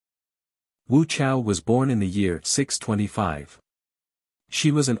Wu Chao was born in the year 625.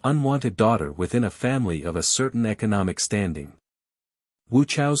 She was an unwanted daughter within a family of a certain economic standing. Wu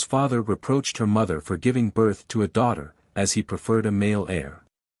Chao's father reproached her mother for giving birth to a daughter, as he preferred a male heir.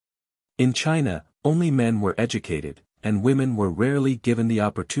 In China, only men were educated, and women were rarely given the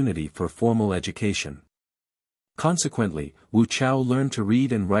opportunity for formal education. Consequently, Wu Chao learned to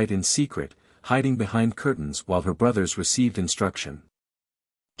read and write in secret, hiding behind curtains while her brothers received instruction.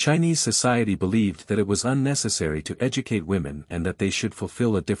 Chinese society believed that it was unnecessary to educate women and that they should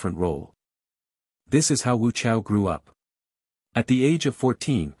fulfill a different role. This is how Wu Chao grew up. At the age of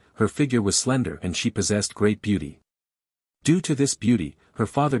 14, her figure was slender and she possessed great beauty. Due to this beauty, her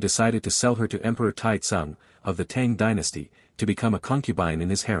father decided to sell her to Emperor Taizong, of the Tang dynasty, to become a concubine in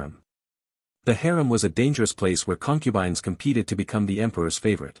his harem. The harem was a dangerous place where concubines competed to become the emperor's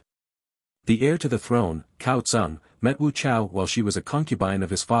favorite. The heir to the throne, Cao Zong, met Wu Chao while she was a concubine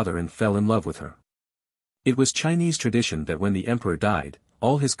of his father and fell in love with her. It was Chinese tradition that when the emperor died,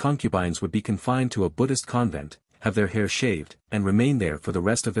 all his concubines would be confined to a Buddhist convent, have their hair shaved, and remain there for the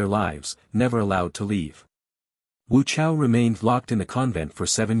rest of their lives, never allowed to leave. Wu Chao remained locked in the convent for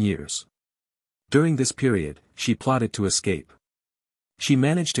 7 years. During this period, she plotted to escape. She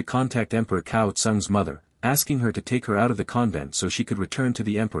managed to contact Emperor Cao Zong's mother, asking her to take her out of the convent so she could return to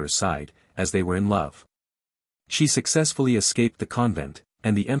the emperor's side, as they were in love. She successfully escaped the convent,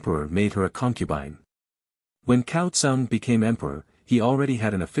 and the emperor made her a concubine. When Cao Zong became emperor, he already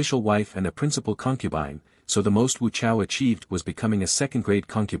had an official wife and a principal concubine, so the most Wu Chao achieved was becoming a second-grade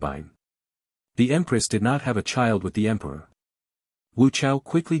concubine. The empress did not have a child with the emperor. Wu Chao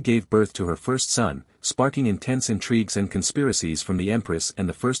quickly gave birth to her first son, sparking intense intrigues and conspiracies from the empress and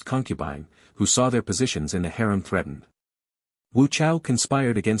the first concubine, who saw their positions in the harem threatened. Wu Chao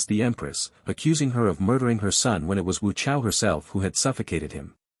conspired against the empress, accusing her of murdering her son when it was Wu Chao herself who had suffocated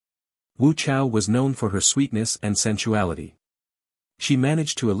him. Wu Chao was known for her sweetness and sensuality. She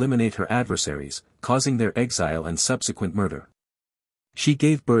managed to eliminate her adversaries, causing their exile and subsequent murder. She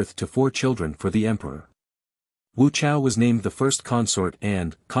gave birth to 4 children for the emperor. Wu Chao was named the first consort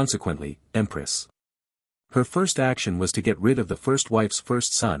and, consequently, empress. Her first action was to get rid of the first wife's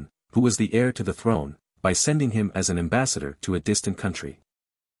first son, who was the heir to the throne, by sending him as an ambassador to a distant country.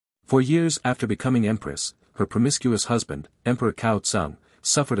 For years after becoming empress, her promiscuous husband, Emperor Cao Zong,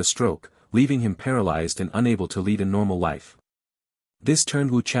 suffered a stroke, leaving him paralyzed and unable to lead a normal life. This turned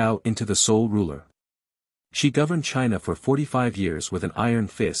Wu Chao into the sole ruler. She governed China for 45 years with an iron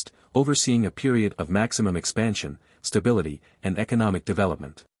fist, overseeing a period of maximum expansion, stability, and economic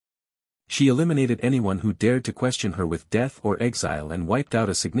development. She eliminated anyone who dared to question her with death or exile and wiped out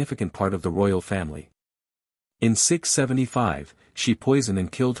a significant part of the royal family. In 675, she poisoned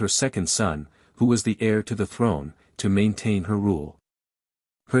and killed her second son, who was the heir to the throne, to maintain her rule.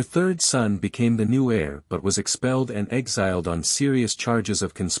 Her third son became the new heir but was expelled and exiled on serious charges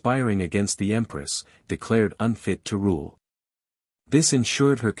of conspiring against the empress, declared unfit to rule. This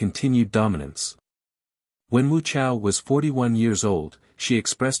ensured her continued dominance. When Wu Chao was 41 years old, she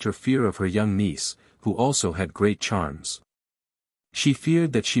expressed her fear of her young niece, who also had great charms. She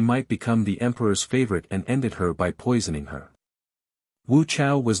feared that she might become the emperor's favorite and ended her by poisoning her. Wu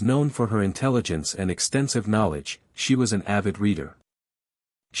Chao was known for her intelligence and extensive knowledge. She was an avid reader.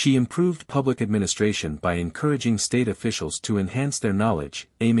 She improved public administration by encouraging state officials to enhance their knowledge,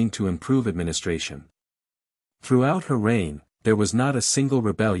 aiming to improve administration. Throughout her reign, there was not a single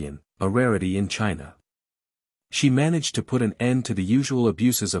rebellion, a rarity in China. She managed to put an end to the usual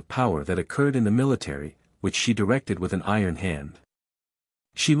abuses of power that occurred in the military, which she directed with an iron hand.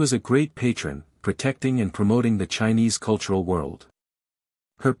 She was a great patron, protecting and promoting the Chinese cultural world.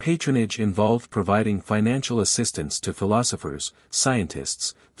 Her patronage involved providing financial assistance to philosophers,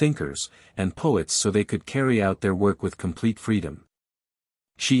 scientists, thinkers, and poets so they could carry out their work with complete freedom.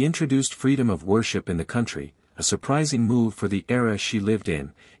 She introduced freedom of worship in the country, a surprising move for the era she lived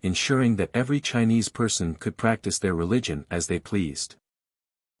in, ensuring that every Chinese person could practice their religion as they pleased.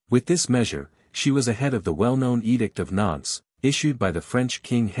 With this measure, she was ahead of the well-known Edict of Nantes, issued by the French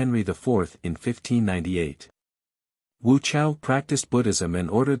King Henry IV in 1598. Wu Chao practiced Buddhism and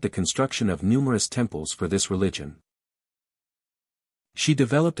ordered the construction of numerous temples for this religion. She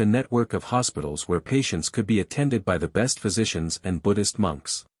developed a network of hospitals where patients could be attended by the best physicians and Buddhist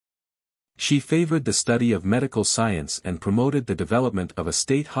monks. She favored the study of medical science and promoted the development of a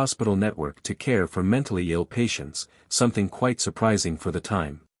state hospital network to care for mentally ill patients, something quite surprising for the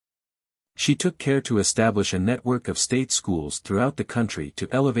time. She took care to establish a network of state schools throughout the country to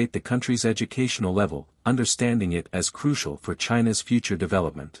elevate the country's educational level, understanding it as crucial for China's future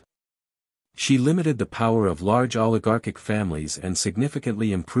development. She limited the power of large oligarchic families and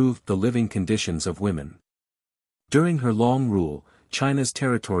significantly improved the living conditions of women. During her long rule, China's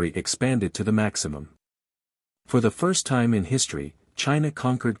territory expanded to the maximum. For the first time in history, China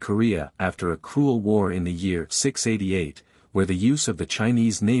conquered Korea after a cruel war in the year 688, where the use of the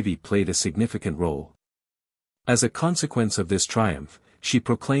Chinese navy played a significant role. As a consequence of this triumph, she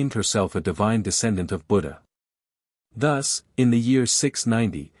proclaimed herself a divine descendant of Buddha. Thus, in the year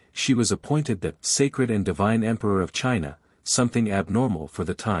 690, she was appointed the sacred and divine emperor of China, something abnormal for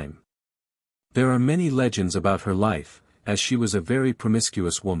the time. There are many legends about her life, as she was a very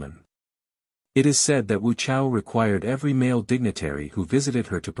promiscuous woman. It is said that Wu Chao required every male dignitary who visited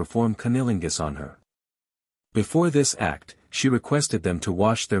her to perform cunnilingus on her. Before this act, she requested them to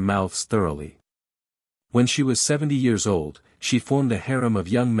wash their mouths thoroughly. When she was 70 years old, she formed a harem of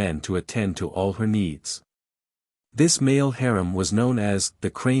young men to attend to all her needs. This male harem was known as the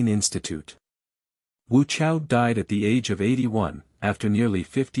Crane Institute. Wu Chao died at the age of 81, after nearly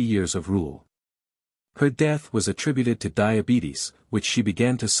 50 years of rule. Her death was attributed to diabetes, which she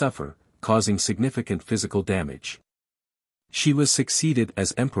began to suffer, causing significant physical damage. She was succeeded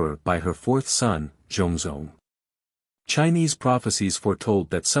as emperor by her fourth son, Zhongzong. Chinese prophecies foretold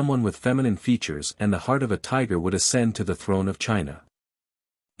that someone with feminine features and the heart of a tiger would ascend to the throne of China.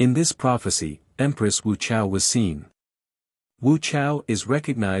 In this prophecy, Empress Wu Chao was seen. Wu Chao is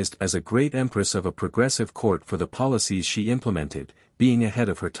recognized as a great empress of a progressive court for the policies she implemented, being ahead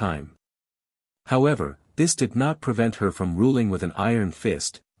of her time. However, this did not prevent her from ruling with an iron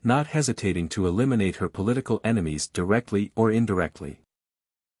fist, not hesitating to eliminate her political enemies directly or indirectly.